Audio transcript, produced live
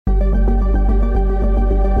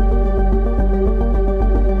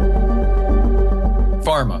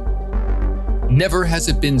pharma. Never has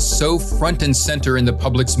it been so front and center in the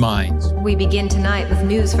public's minds. We begin tonight with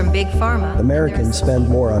news from Big Pharma. Americans spend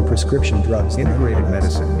more on prescription drugs. Integrated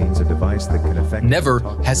medicine means a device that can affect... Never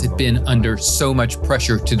has it been under so much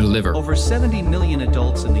pressure to deliver. Over 70 million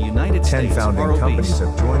adults in the United States 10 founding are companies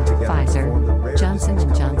have joined together. Pfizer, Johnson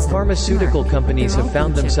 & Johnson. Pharmaceutical companies have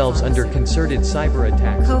found themselves under concerted cyber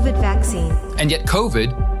attacks. COVID vaccine. And yet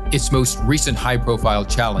COVID, its most recent high-profile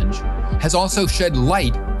challenge, has also shed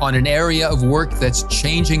light on an area of work that's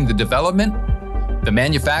changing the development, the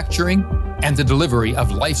manufacturing, and the delivery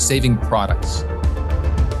of life-saving products.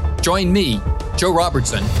 Join me, Joe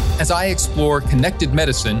Robertson, as I explore connected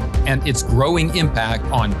medicine and its growing impact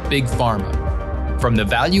on Big Pharma, from the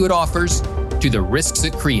value it offers to the risks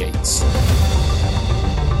it creates.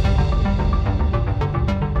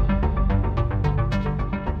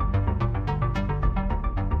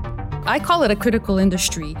 I call it a critical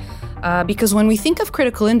industry because when we think of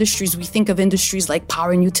critical industries, we think of industries like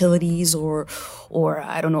power and utilities or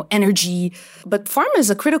I don't know, energy. But pharma is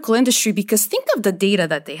a critical industry because think of the data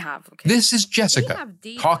that they have. Okay? This is Jessica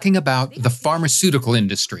talking about the pharmaceutical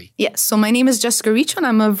industry. Yes, so my name is Jessica Rich and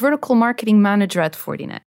I'm a vertical marketing manager at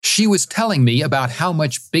Fortinet. She was telling me about how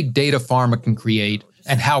much big data pharma can create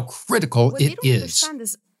and how critical it is.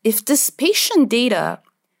 If this patient data,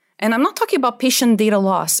 and I'm not talking about patient data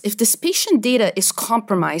loss, if this patient data is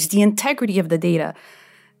compromised, the integrity of the data,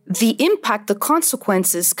 the impact, the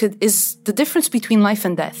consequences is the difference between life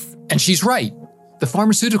and death. And she's right. The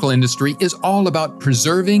pharmaceutical industry is all about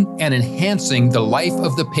preserving and enhancing the life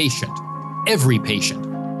of the patient, every patient.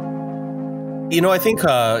 I think,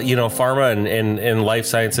 pharma and life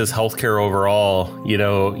sciences, healthcare overall,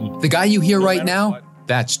 The guy you hear right now,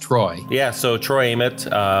 that's Troy. Yeah, so Troy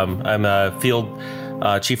Ament. I'm a field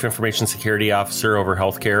Chief Information Security Officer over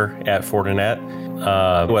healthcare at Fortinet.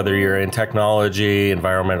 Whether you're in technology,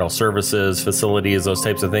 environmental services, facilities, those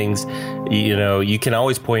types of things, you can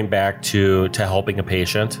always point back to helping a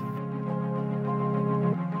patient.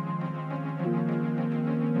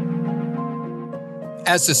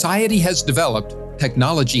 As society has developed,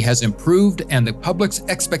 technology has improved, and the public's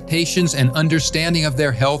expectations and understanding of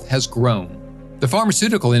their health has grown. The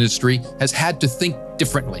pharmaceutical industry has had to think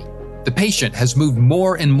differently. The patient has moved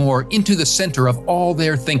more and more into the center of all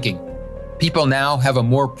their thinking. People now have a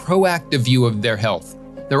more proactive view of their health.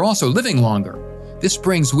 They're also living longer. This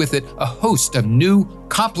brings with it a host of new,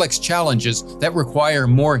 complex challenges that require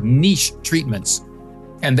more niche treatments.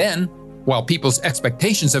 And then, while people's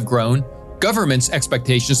expectations have grown, government's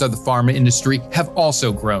expectations of the pharma industry have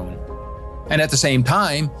also grown. And at the same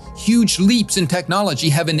time, huge leaps in technology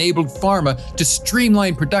have enabled pharma to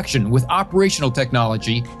streamline production with operational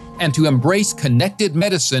technology and to embrace connected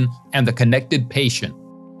medicine and the connected patient.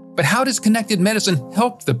 But how does connected medicine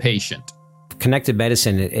help the patient? Connected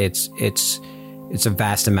medicine, it's a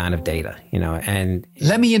vast amount of data, and...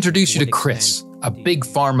 Let me introduce you to Chris, a big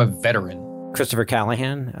pharma veteran. Christopher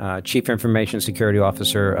Callahan, Chief Information Security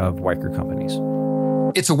Officer of Weicker Companies.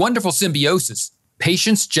 It's a wonderful symbiosis.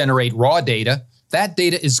 Patients generate raw data, that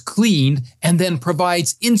data is cleaned, and then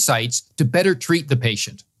provides insights to better treat the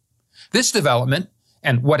patient. This development,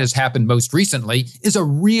 and what has happened most recently, is a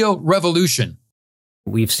real revolution.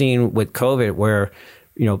 We've seen with COVID where,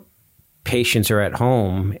 patients are at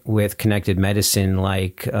home with connected medicine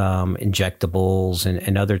like injectables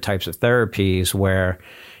and other types of therapies where,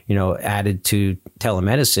 added to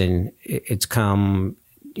telemedicine, it's come,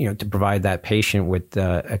 to provide that patient with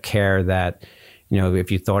a care that,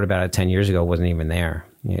 if you thought about it 10 years ago, wasn't even there.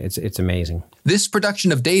 It's amazing. This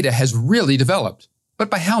production of data has really developed, but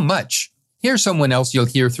by how much? Here's someone else you'll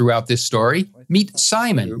hear throughout this story. Meet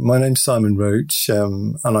Simon. My name's Simon Roach,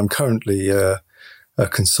 and I'm currently a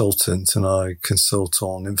consultant, and I consult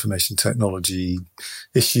on information technology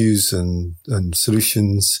issues and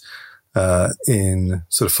solutions in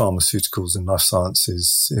sort of pharmaceuticals and life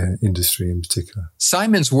sciences industry in particular.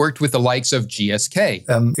 Simon's worked with the likes of GSK.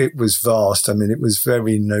 It was vast. I mean, it was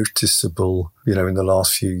very noticeable, in the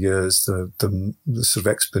last few years, the sort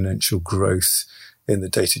of exponential growth in the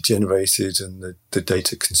data generated and the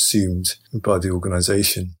data consumed by the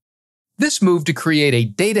organization. This move to create a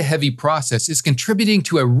data-heavy process is contributing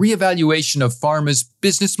to a reevaluation of pharma's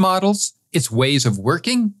business models, its ways of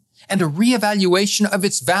working, and a reevaluation of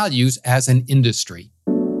its values as an industry.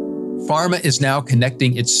 Pharma is now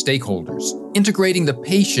connecting its stakeholders, integrating the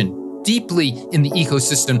patient deeply in the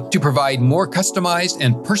ecosystem to provide more customized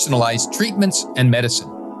and personalized treatments and medicine.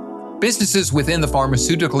 Businesses within the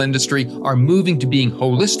pharmaceutical industry are moving to being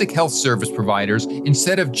holistic health service providers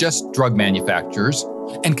instead of just drug manufacturers,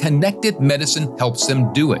 and connected medicine helps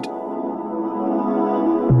them do it.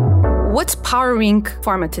 What's powering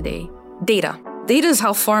pharma today? Data. Data is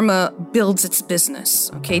how pharma builds its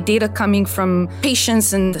business, okay? Data coming from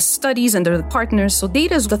patients and the studies and their partners. So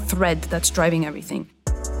data is the thread that's driving everything.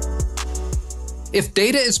 If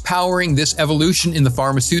data is powering this evolution in the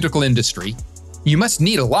pharmaceutical industry, you must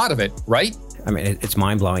need a lot of it, right? I mean, it's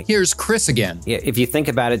mind-blowing. Here's Chris again. Yeah, if you think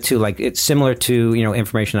about it too, like it's similar to,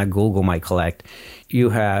 information that Google might collect. You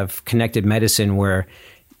have connected medicine where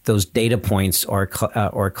those data points are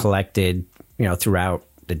collected, throughout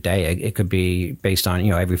the day. It could be based on,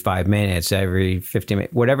 every 5 minutes, every 15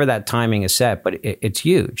 minutes, whatever that timing is set, but it's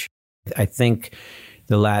huge. I think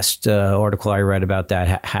the last article I read about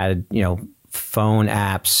that had, phone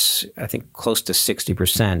apps, I think close to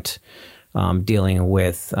 60% dealing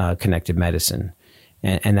with connected medicine.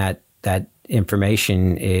 And that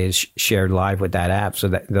information is shared live with that app so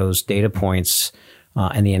that those data points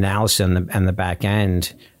and the analysis and the back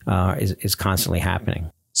end is constantly happening.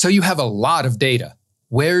 So you have a lot of data.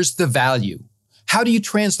 Where's the value? How do you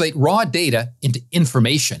translate raw data into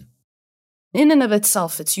information? In and of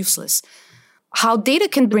itself, it's useless. How data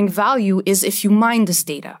can bring value is if you mine this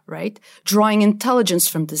data, right? Drawing intelligence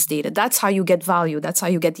from this data. That's how you get value. That's how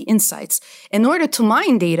you get the insights. In order to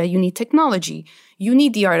mine data, you need technology. You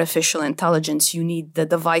need the artificial intelligence. You need the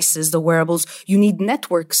devices, the wearables. You need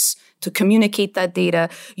networks to communicate that data.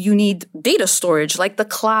 You need data storage like the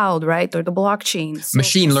cloud, right? Or the blockchain. So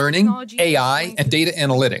machine learning, AI, and data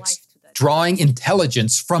analytics. Drawing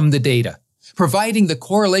intelligence from the data. Providing the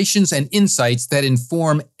correlations and insights that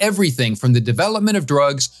inform everything from the development of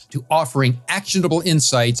drugs to offering actionable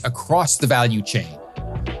insights across the value chain.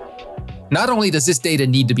 Not only does this data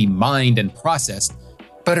need to be mined and processed,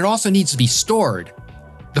 but it also needs to be stored.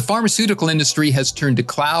 The pharmaceutical industry has turned to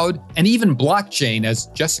cloud and even blockchain, as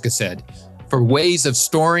Jessica said, for ways of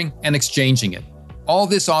storing and exchanging it. All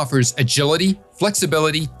this offers agility,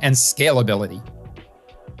 flexibility, and scalability.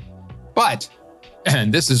 But,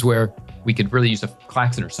 and this is where we could really use a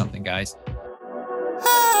klaxon or something, guys.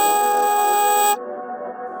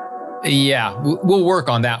 Yeah, we'll work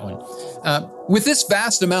on that one. With this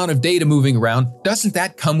vast amount of data moving around, doesn't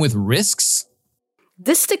that come with risks?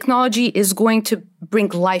 This technology is going to bring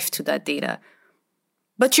life to that data.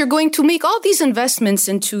 But you're going to make all these investments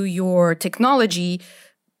into your technology,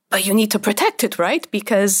 but you need to protect it, right?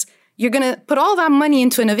 Because you're going to put all that money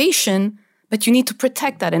into innovation, but you need to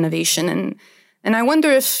protect that innovation. And I wonder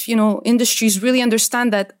if, industries really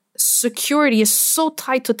understand that security is so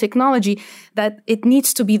tied to technology that it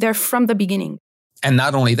needs to be there from the beginning. And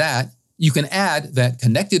not only that, you can add that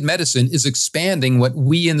connected medicine is expanding what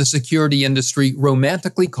we in the security industry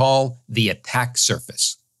romantically call the attack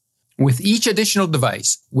surface. With each additional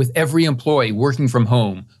device, with every employee working from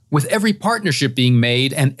home, with every partnership being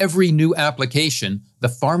made and every new application, the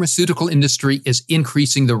pharmaceutical industry is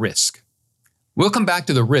increasing the risk. We'll come back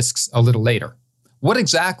to the risks a little later. What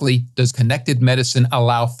exactly does connected medicine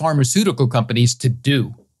allow pharmaceutical companies to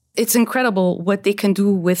do? It's incredible what they can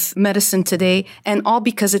do with medicine today, and all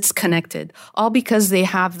because it's connected, all because they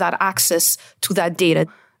have that access to that data.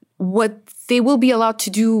 What they will be allowed to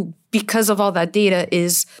do because of all that data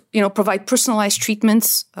is, provide personalized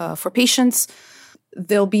treatments for patients.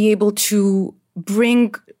 They'll be able to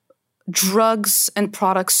bring drugs and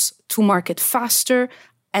products to market faster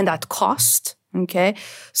and at cost. Okay,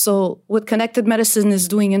 so what connected medicine is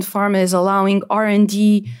doing in pharma is allowing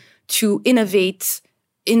R&D to innovate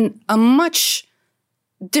in a much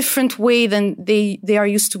different way than they are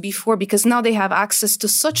used to before, because now they have access to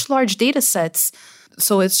such large data sets.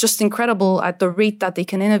 So it's just incredible at the rate that they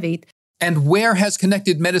can innovate. And where has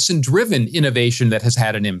connected medicine driven innovation that has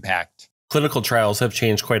had an impact? Clinical trials have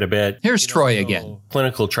changed quite a bit. Here's Troy again.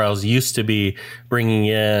 Clinical trials used to be bringing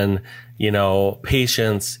in,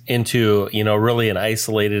 patients into, really an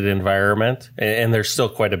isolated environment. And there's still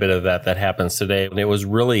quite a bit of that happens today. And it was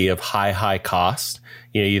really of high cost.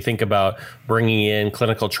 You think about bringing in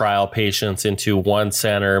clinical trial patients into one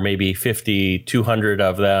center, maybe 50, 200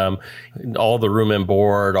 of them, all the room and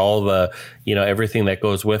board, all the, everything that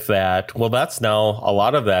goes with that. Well, that's now, a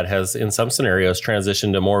lot of that has, in some scenarios,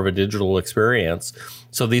 transitioned to more of a digital experience.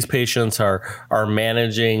 So these patients are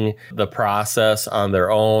managing the process on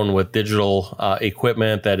their own with digital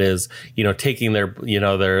equipment that is, taking their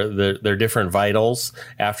different vitals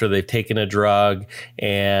after they've taken a drug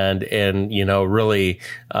and really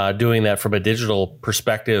doing that from a digital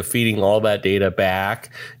perspective, feeding all that data back.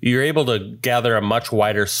 You're able to gather a much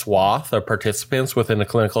wider swath of participants within a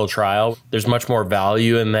clinical trial. There's much more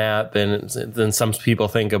value in that than some people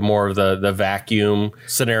think of more of the vacuum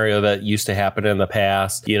scenario that used to happen in the past.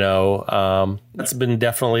 past. That's been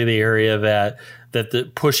definitely the area that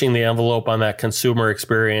pushing the envelope on that consumer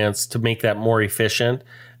experience to make that more efficient,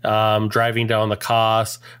 driving down the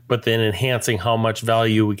cost, but then enhancing how much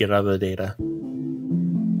value we get out of the data.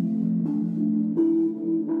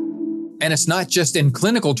 And it's not just in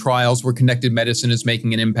clinical trials where connected medicine is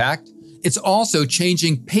making an impact. It's also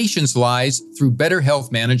changing patients' lives through better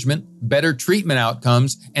health management, better treatment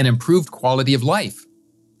outcomes, and improved quality of life.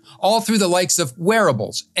 All through the likes of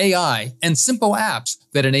wearables, AI, and simple apps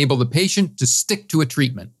that enable the patient to stick to a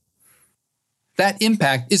treatment. That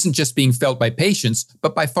impact isn't just being felt by patients,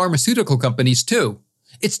 but by pharmaceutical companies too.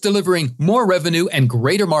 It's delivering more revenue and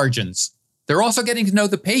greater margins. They're also getting to know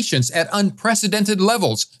the patients at unprecedented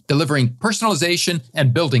levels, delivering personalization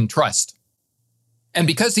and building trust. And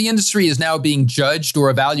because the industry is now being judged or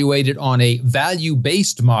evaluated on a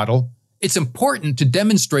value-based model, it's important to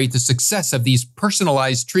demonstrate the success of these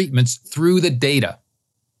personalized treatments through the data.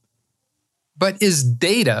 But is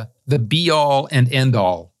data the be-all and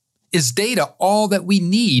end-all? Is data all that we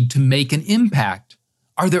need to make an impact?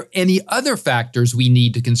 Are there any other factors we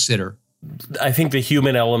need to consider? I think the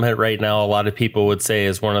human element right now, a lot of people would say,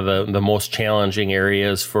 is one of the most challenging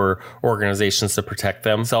areas for organizations to protect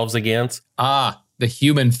themselves against. The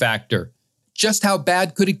human factor. Just how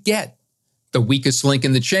bad could it get? The weakest link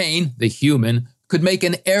in the chain, the human, could make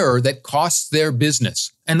an error that costs their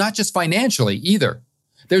business. And not just financially either.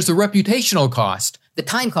 There's the reputational cost. The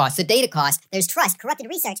time cost, the data cost, there's trust, corrupted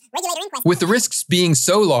research, regulator inquest. With the risks being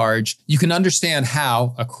so large, you can understand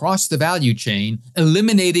how, across the value chain,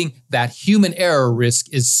 eliminating that human error risk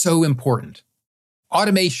is so important.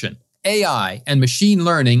 Automation, AI, and machine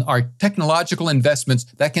learning are technological investments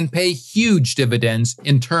that can pay huge dividends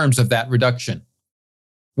in terms of that reduction.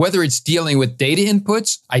 Whether it's dealing with data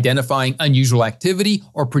inputs, identifying unusual activity,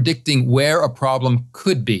 or predicting where a problem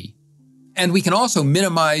could be. And we can also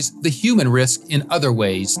minimize the human risk in other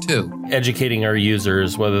ways, too. Educating our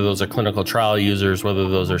users, whether those are clinical trial users, whether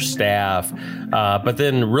those are staff, but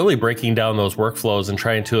then really breaking down those workflows and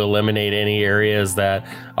trying to eliminate any areas that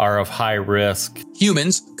are of high risk.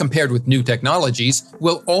 Humans, compared with new technologies,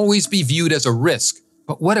 will always be viewed as a risk.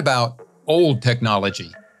 But what about old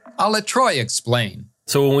technology? I'll let Troy explain.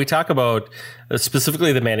 So when we talk about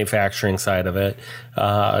specifically the manufacturing side of it,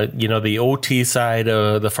 the OT side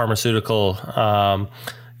of the pharmaceutical,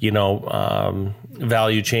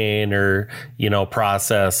 value chain or,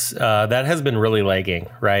 process, that has been really lagging,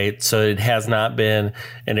 right? So it has not been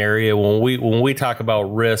an area when we talk about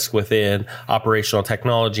risk within operational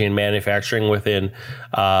technology and manufacturing within,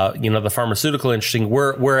 the pharmaceutical industry,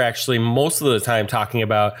 we're actually most of the time talking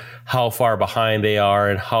about how far behind they are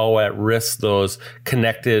and how at risk those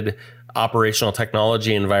connected operational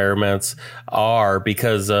technology environments are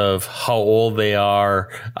because of how old they are,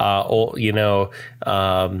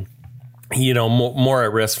 more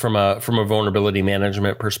at risk from a vulnerability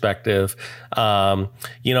management perspective. So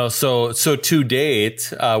to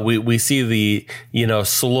date, we see the,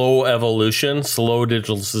 slow evolution, slow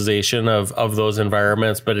digitalization of those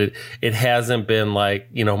environments, but it hasn't been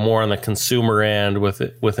more on the consumer end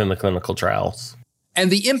within the clinical trials. And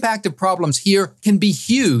the impact of problems here can be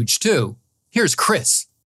huge, too. Here's Chris.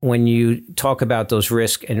 When you talk about those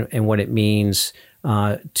risks and what it means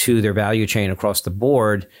to their value chain across the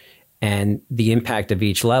board and the impact of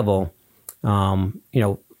each level, in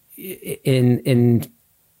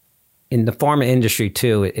the pharma industry,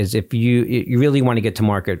 too, is if you really want to get to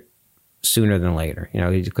market sooner than later,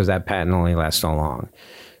 because that patent only lasts so long.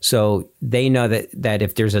 So they know that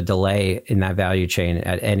if there's a delay in that value chain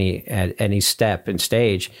at any step and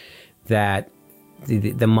stage, that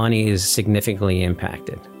the money is significantly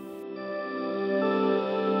impacted.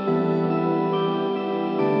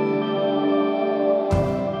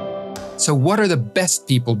 So what are the best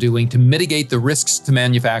people doing to mitigate the risks to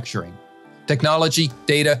manufacturing? Technology,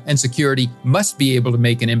 data, and security must be able to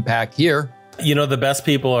make an impact here. The best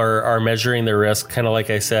people are measuring their risk, kind of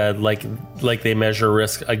like I said, like they measure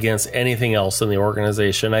risk against anything else in the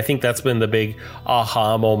organization. I think that's been the big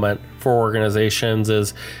aha moment for organizations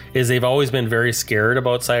is they've always been very scared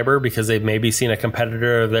about cyber because they've maybe seen a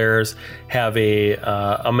competitor of theirs have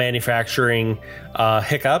a manufacturing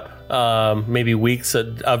hiccup, maybe weeks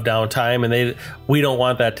of downtime, and we don't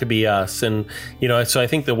want that to be us. And so I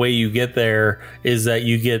think the way you get there is that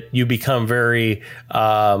you become very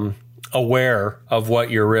aware of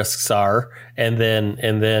what your risks are, and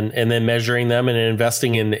then measuring them and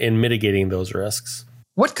investing in mitigating those risks.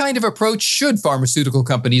 What kind of approach should pharmaceutical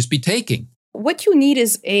companies be taking? What you need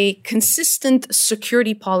is a consistent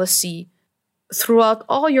security policy throughout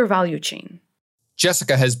all your value chain.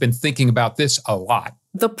 Jessica has been thinking about this a lot.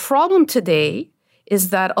 The problem today is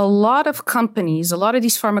that a lot of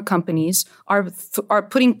these pharma companies are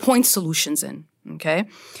putting point solutions in, okay?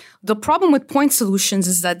 The problem with point solutions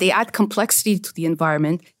is that they add complexity to the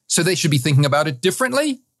environment. So they should be thinking about it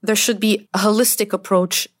differently? There should be a holistic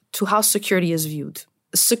approach to how security is viewed.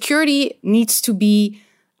 Security needs to be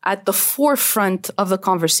at the forefront of the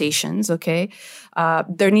conversations, okay?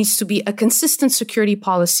 There needs to be a consistent security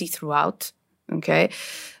policy throughout, okay?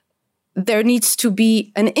 There needs to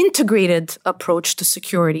be an integrated approach to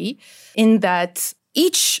security in that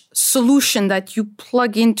each solution that you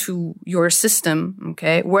plug into your system,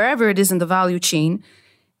 okay, wherever it is in the value chain,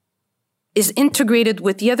 is integrated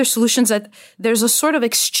with the other solutions, that there's a sort of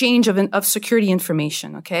exchange of security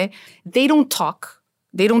information, okay? They don't talk.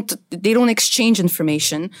 They don't exchange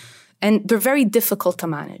information, and they're very difficult to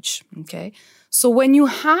manage, okay? So when you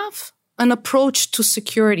have an approach to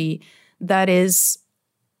security that is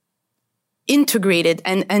integrated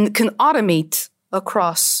and can automate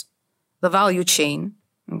across the value chain,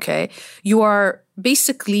 okay, you are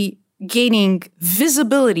basically gaining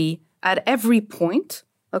visibility at every point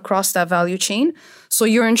across that value chain. So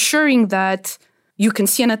you're ensuring that you can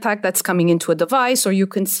see an attack that's coming into a device, or you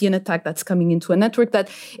can see an attack that's coming into a network,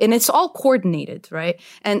 and it's all coordinated, right?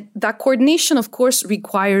 And that coordination, of course,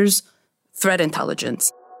 requires threat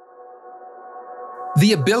intelligence.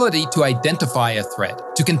 The ability to identify a threat,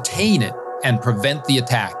 to contain it, and prevent the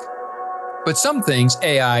attack. But some things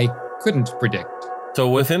AI couldn't predict. So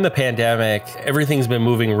within the pandemic, everything's been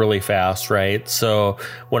moving really fast, right? So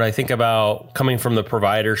when I think about coming from the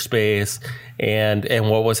provider space and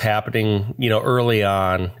what was happening, early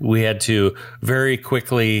on, we had to very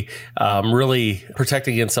quickly really protect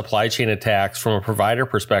against supply chain attacks from a provider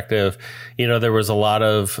perspective. There was a lot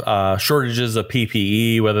of shortages of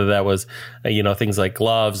PPE, whether that was, things like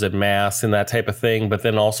gloves and masks and that type of thing, but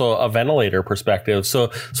then also a ventilator perspective.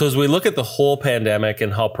 So as we look at the whole pandemic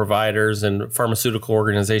and how providers and pharmaceutical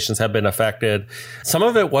organizations have been affected, some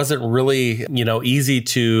of it wasn't really, easy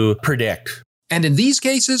to predict. And in these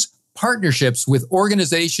cases, partnerships with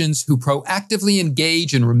organizations who proactively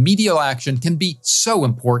engage in remedial action can be so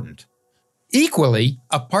important. Equally,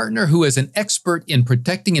 a partner who is an expert in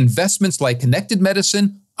protecting investments like connected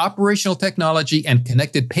medicine, operational technology, and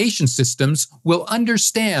connected patient systems will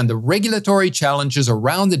understand the regulatory challenges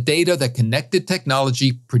around the data that connected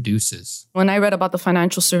technology produces. When I read about the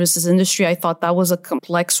financial services industry, I thought that was a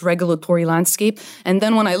complex regulatory landscape. And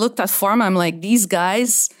then when I looked at pharma, I'm like, these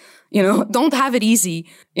guys, don't have it easy.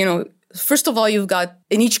 First of all, you've got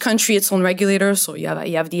in each country its own regulator. So you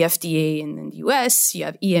have the FDA in the US, you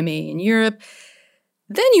have EMA in Europe.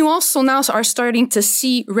 Then you also now are starting to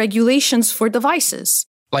see regulations for devices.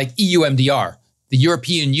 Like EU-MDR, the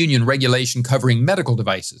European Union regulation covering medical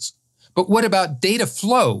devices. But what about data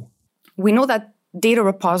flow? We know that data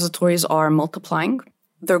repositories are multiplying.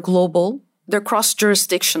 They're global. They're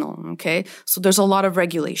cross-jurisdictional, okay? So there's a lot of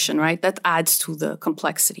regulation, right? That adds to the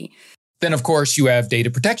complexity. Then, of course, you have data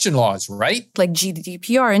protection laws, right? Like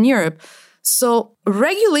GDPR in Europe. So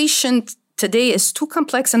regulation today is too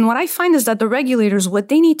complex. And what I find is that the regulators, what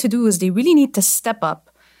they need to do is they really need to step up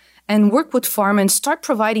and work with pharma and start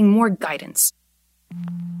providing more guidance.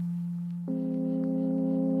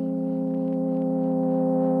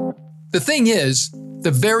 The thing is,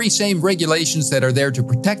 the very same regulations that are there to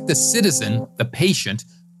protect the citizen, the patient,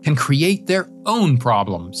 can create their own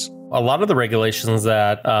problems. A lot of the regulations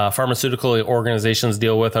that pharmaceutical organizations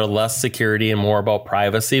deal with are less security and more about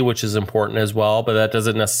privacy, which is important as well. But that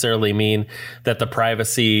doesn't necessarily mean that the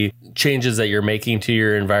privacy changes that you're making to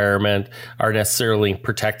your environment are necessarily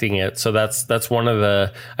protecting it. So that's one of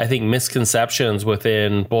the, I think, misconceptions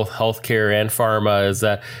within both healthcare and pharma is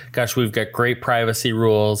that, gosh, we've got great privacy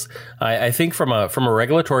rules. I think from a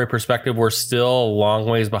regulatory perspective, we're still a long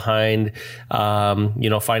ways behind,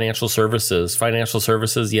 financial services. Financial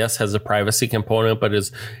services, yes, has a privacy component, but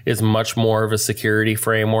is much more of a security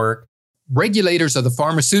framework. Regulators of the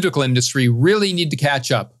pharmaceutical industry really need to catch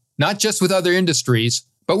up, not just with other industries,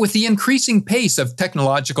 but with the increasing pace of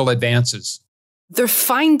technological advances. They're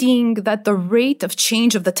finding that the rate of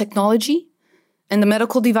change of the technology and the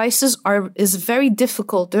medical devices is very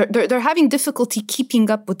difficult. They're having difficulty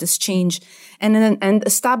keeping up with this change and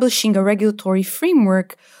establishing a regulatory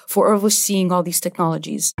framework for overseeing all these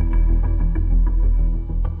technologies.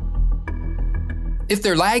 If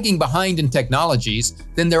they're lagging behind in technologies,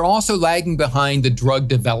 then they're also lagging behind the drug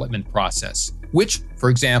development process, which, for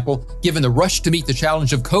example, given the rush to meet the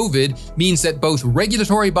challenge of COVID, means that both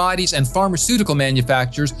regulatory bodies and pharmaceutical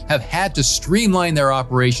manufacturers have had to streamline their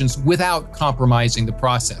operations without compromising the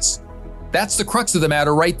process. That's the crux of the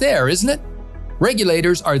matter right there, isn't it?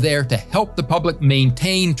 Regulators are there to help the public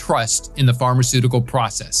maintain trust in the pharmaceutical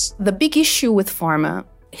process. The big issue with pharma,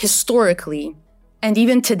 historically, and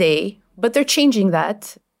even today, but they're changing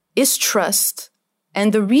that, is trust.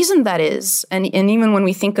 And the reason that is, and even when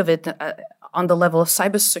we think of it on the level of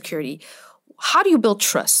cybersecurity, how do you build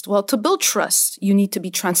trust? Well, to build trust, you need to be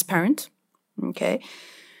transparent, okay?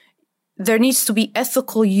 There needs to be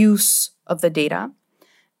ethical use of the data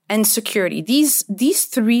and security. These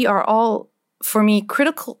three are all, for me,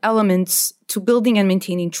 critical elements to building and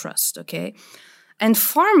maintaining trust, okay? And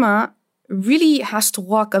pharma really has to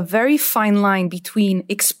walk a very fine line between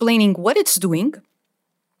explaining what it's doing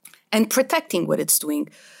and protecting what it's doing.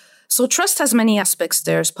 So trust has many aspects.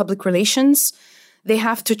 There's public relations. They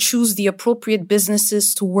have to choose the appropriate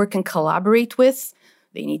businesses to work and collaborate with.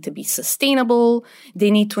 They need to be sustainable.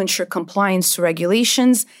 They need to ensure compliance to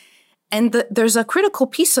regulations. And there's a critical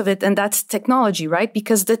piece of it, and that's technology, right?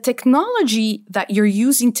 Because the technology that you're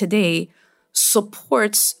using today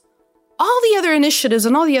supports all the other initiatives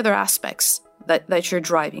and all the other aspects that you're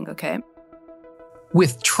driving, okay?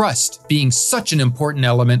 With trust being such an important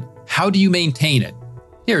element, how do you maintain it?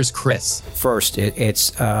 Here's Chris. First,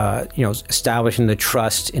 it's establishing the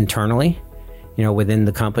trust internally, within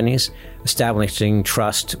the companies, establishing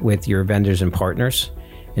trust with your vendors and partners,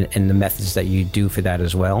 and the methods that you do for that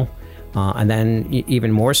as well. And then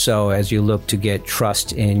even more so as you look to get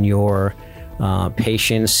trust in your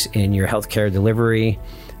patients, in your healthcare delivery.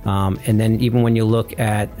 And then even when you look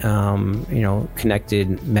at,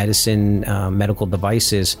 connected medicine, medical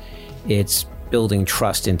devices, it's building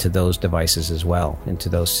trust into those devices as well, into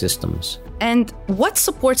those systems. And what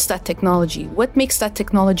supports that technology? What makes that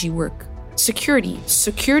technology work? Security.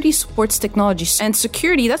 Security supports technology. And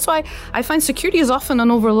security, that's why I find security is often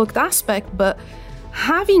an overlooked aspect, but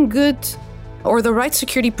having good or the right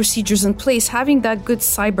security procedures in place, having that good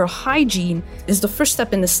cyber hygiene is the first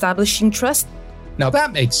step in establishing trust. Now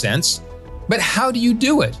that makes sense, but how do you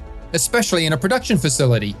do it? Especially in a production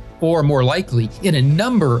facility, or more likely, in a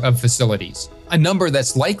number of facilities, a number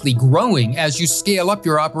that's likely growing as you scale up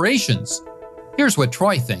your operations. Here's what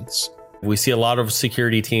Troy thinks. We see a lot of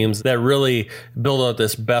security teams that really build out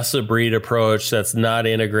this best of breed approach that's not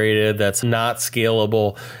integrated, that's not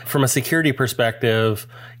scalable. From a security perspective,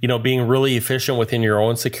 being really efficient within your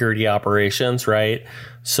own security operations, right?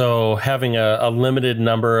 So having a limited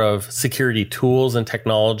number of security tools and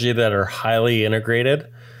technology that are highly integrated,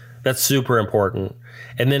 that's super important.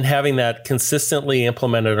 And then having that consistently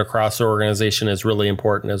implemented across the organization is really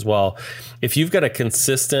important as well. If you've got a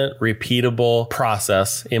consistent, repeatable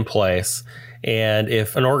process in place, and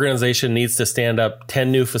if an organization needs to stand up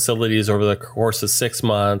 10 new facilities over the course of 6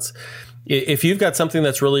 months, if you've got something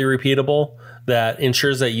that's really repeatable, that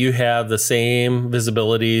ensures that you have the same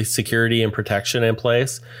visibility, security, and protection in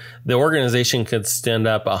place, the organization could stand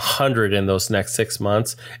up 100 in those next 6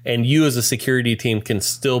 months, and you as a security team can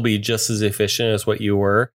still be just as efficient as what you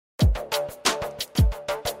were.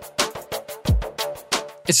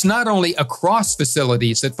 It's not only across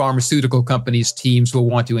facilities that pharmaceutical companies' teams will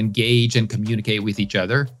want to engage and communicate with each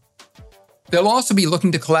other. They'll also be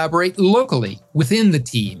looking to collaborate locally within the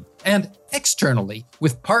team and externally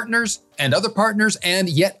with partners and other partners and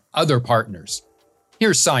yet other partners.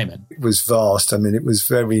 Here's Simon. It was vast. I mean, it was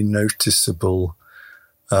very noticeable,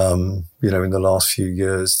 in the last few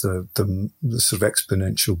years, the sort of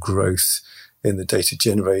exponential growth in the data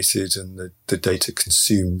generated and the data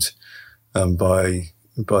consumed by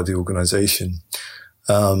the organization.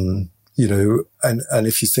 And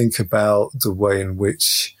if you think about the way in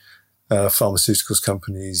which pharmaceuticals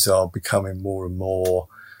companies are becoming more and more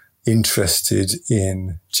interested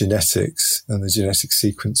in genetics and the genetic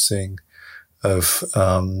sequencing of,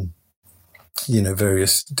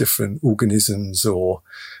 various different organisms or,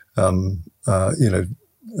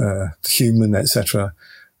 human, etc.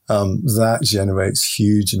 That generates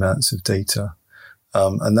huge amounts of data.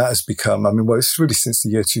 And that has become, it's really since the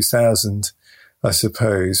year 2000, I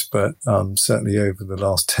suppose, but certainly over the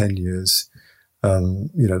last 10 years,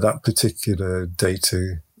 that particular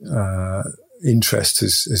data interest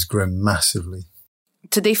has grown massively.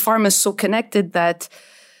 Today, pharma is so connected that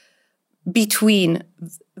between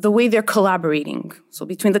the way they're collaborating, so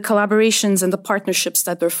between the collaborations and the partnerships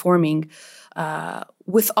that they're forming,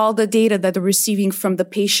 with all the data that they're receiving from the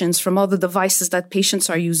patients, from all the devices that patients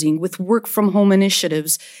are using, with work from home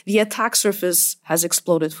initiatives, the attack surface has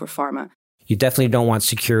exploded for pharma. You definitely don't want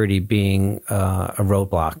security being a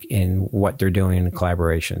roadblock in what they're doing in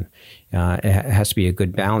collaboration. It has to be a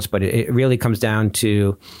good balance, but it really comes down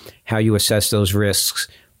to how you assess those risks,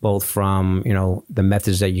 both from the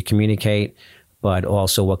methods that you communicate, but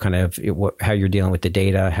also how you're dealing with the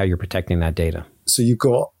data, how you're protecting that data. So you've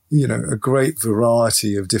got, a great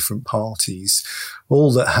variety of different parties,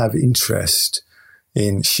 all that have interest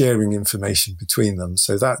in sharing information between them.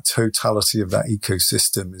 So that totality of that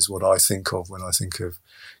ecosystem is what I think of when I think of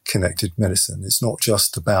connected medicine. It's not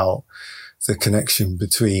just about the connection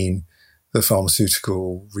between the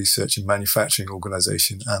pharmaceutical research and manufacturing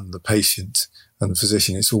organization and the patient and the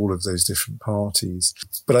physician. It's all of those different parties.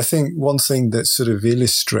 But I think one thing that sort of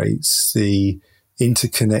illustrates the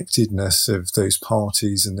interconnectedness of those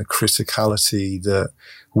parties and the criticality that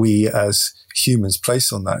we as humans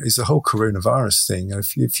place on that is the whole coronavirus thing.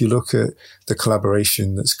 If you look at the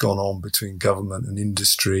collaboration that's gone on between government and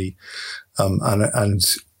industry,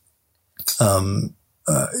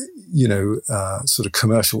 sort of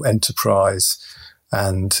commercial enterprise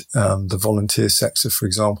and the volunteer sector, for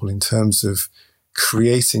example, in terms of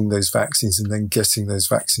creating those vaccines and then getting those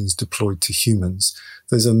vaccines deployed to humans.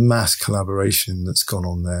 There's a mass collaboration that's gone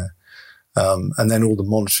on there. And then all the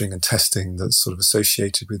monitoring and testing that's sort of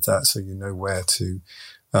associated with that, so you know where to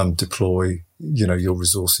deploy, your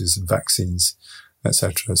resources and vaccines,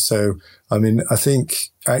 etc. So, I think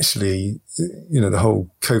actually, the whole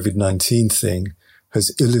COVID-19 thing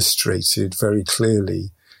has illustrated very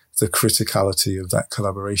clearly the criticality of that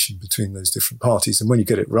collaboration between those different parties. And when you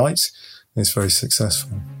get it right, it's very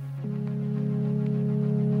successful.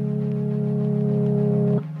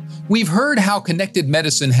 We've heard how connected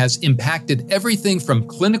medicine has impacted everything from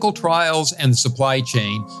clinical trials and the supply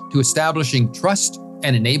chain to establishing trust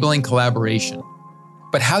and enabling collaboration.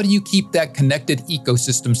 But how do you keep that connected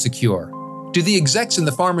ecosystem secure? Do the execs in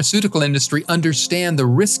the pharmaceutical industry understand the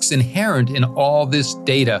risks inherent in all this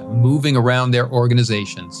data moving around their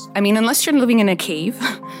organizations? Unless you're living in a cave,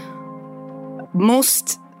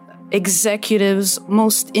 most executives,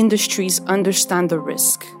 most industries understand the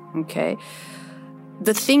risk, okay?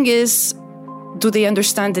 The thing is, do they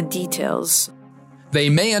understand the details? They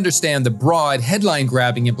may understand the broad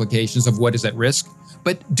headline-grabbing implications of what is at risk,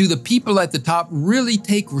 but do the people at the top really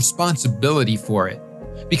take responsibility for it?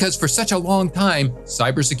 Because for such a long time,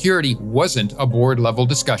 cybersecurity wasn't a board-level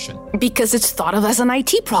discussion. Because it's thought of as an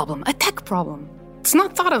IT problem, a tech problem. It's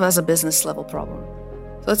not thought of as a business-level problem.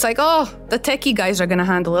 So it's like, the techie guys are going to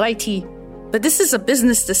handle it, IT. But this is a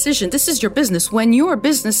business decision. This is your business. When your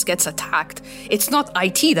business gets attacked, it's not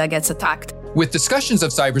IT that gets attacked. With discussions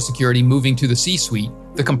of cybersecurity moving to the C-suite,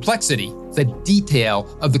 the complexity, the detail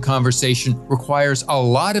of the conversation requires a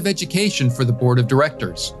lot of education for the board of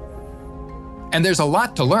directors. And there's a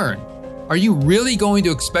lot to learn. Are you really going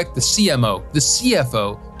to expect the CMO, the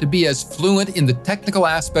CFO, to be as fluent in the technical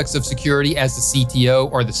aspects of security as the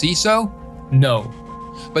CTO or the CISO? No.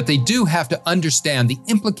 But they do have to understand the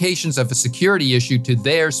implications of a security issue to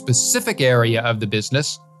their specific area of the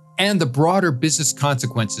business and the broader business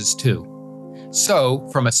consequences too. So,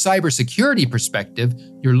 from a cybersecurity perspective,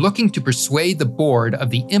 you're looking to persuade the board of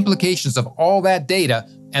the implications of all that data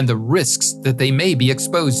and the risks that they may be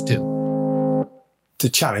exposed to. The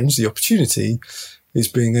challenge, the opportunity, is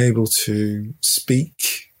being able to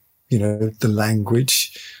speak, the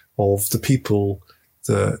language of the people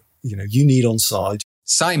that, you need on side.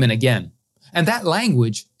 Simon again. And that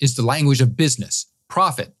language is the language of business,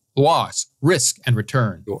 profit, loss, risk, and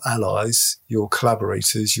return. Your allies, your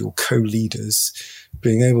collaborators, your co-leaders,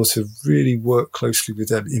 being able to really work closely with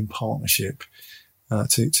them in partnership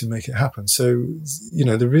to make it happen. So,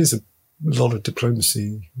 there is a lot of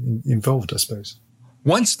diplomacy involved, I suppose.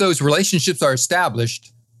 Once those relationships are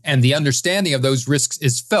established and the understanding of those risks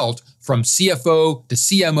is felt from CFO to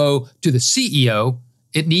CMO to the CEO,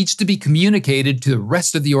 it needs to be communicated to the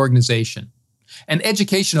rest of the organization. And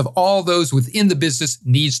education of all those within the business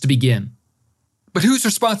needs to begin. But whose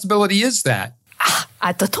responsibility is that?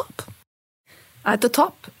 At the top. At the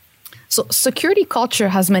top. So security culture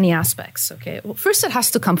has many aspects, okay? Well, first, it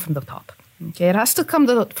has to come from the top, okay? It has to come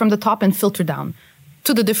from the top and filter down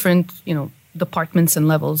to the different, departments and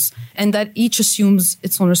levels, and that each assumes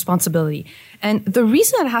its own responsibility. And the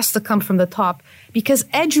reason it has to come from the top, because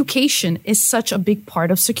education is such a big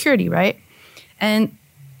part of security, right? And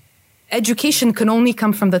education can only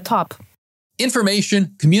come from the top.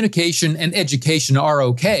 Information, communication, and education are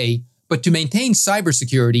okay, but to maintain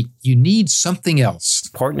cybersecurity, you need something else.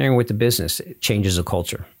 Partnering with the business changes a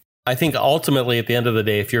culture. I think ultimately, at the end of the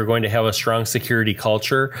day, if you're going to have a strong security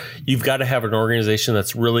culture, you've got to have an organization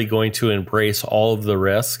that's really going to embrace all of the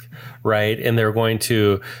risk, right? And they're going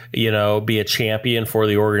to, be a champion for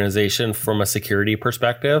the organization from a security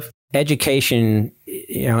perspective. Education,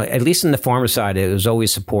 at least in the pharma side, it was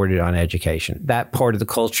always supported on education. That part of the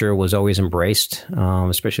culture was always embraced,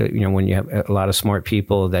 especially, when you have a lot of smart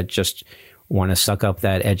people that just want to suck up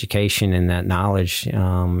that education and that knowledge.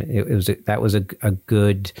 That was a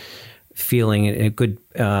good feeling and a good,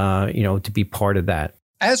 to be part of that.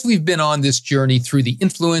 As we've been on this journey through the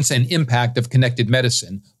influence and impact of connected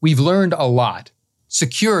medicine, we've learned a lot.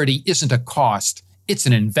 Security isn't a cost, it's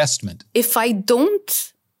an investment. If I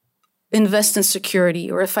don't invest in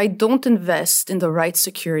security, or if I don't invest in the right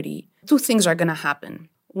security, two things are going to happen.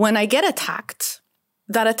 When I get attacked,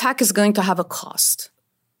 that attack is going to have a cost.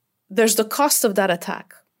 There's the cost of that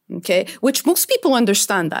attack, okay? Which most people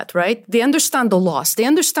understand that, right? They understand the loss. They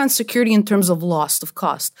understand security in terms of loss, of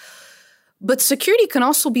cost. But security can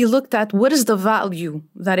also be looked at, what is the value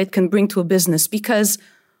that it can bring to a business? Because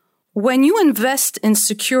when you invest in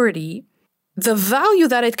security, the value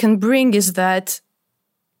that it can bring is that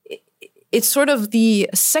it's sort of the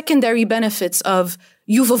secondary benefits of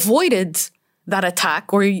you've avoided that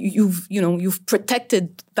attack, or you've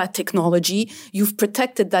protected that technology, you've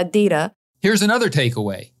protected that data. Here's another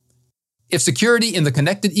takeaway. If security in the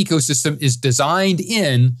connected ecosystem is designed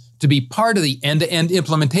in to be part of the end-to-end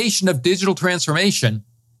implementation of digital transformation,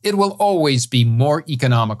 it will always be more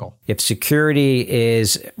economical. If security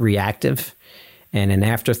is reactive and an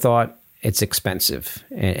afterthought, it's expensive.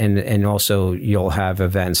 And also you'll have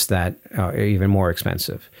events that are even more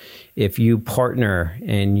expensive. If you partner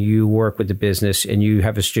and you work with the business and you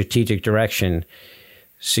have a strategic direction,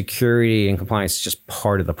 security and compliance is just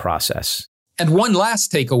part of the process. And one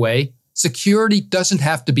last takeaway, security doesn't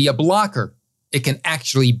have to be a blocker. It can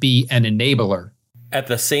actually be an enabler. At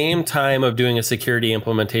the same time of doing a security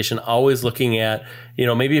implementation, always looking at,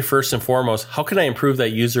 maybe first and foremost, how can I improve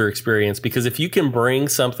that user experience? Because if you can bring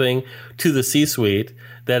something to the C-suite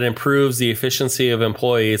that improves the efficiency of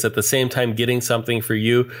employees, at the same time getting something for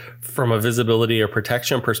you from a visibility or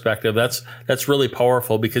protection perspective, that's really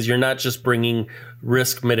powerful, because you're not just bringing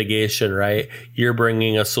risk mitigation, right? You're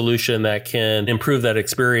bringing a solution that can improve that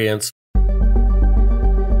experience.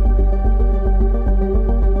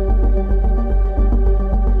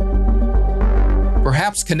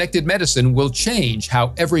 Perhaps connected medicine will change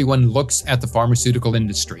how everyone looks at the pharmaceutical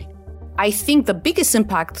industry. I think the biggest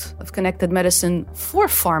impact of connected medicine for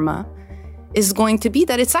pharma is going to be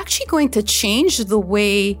that it's actually going to change the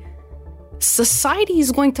way society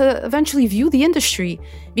is going to eventually view the industry.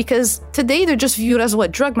 Because today they're just viewed as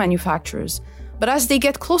drug manufacturers. But as they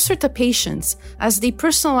get closer to patients, as they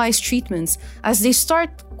personalize treatments, as they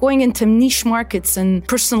start going into niche markets and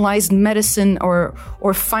personalized medicine or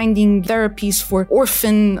finding therapies for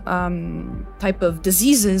orphan type of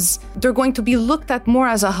diseases, they're going to be looked at more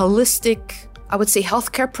as a holistic, I would say,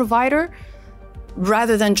 healthcare provider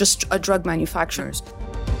rather than just a drug manufacturer.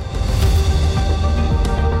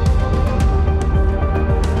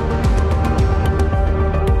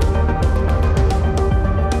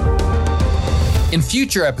 In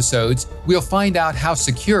future episodes, we'll find out how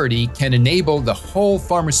security can enable the whole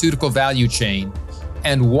pharmaceutical value chain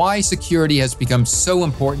and why security has become so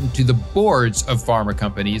important to the boards of pharma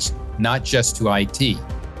companies, not just to IT.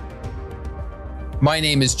 My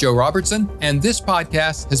name is Joe Robertson, and this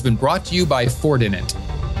podcast has been brought to you by Fortinet.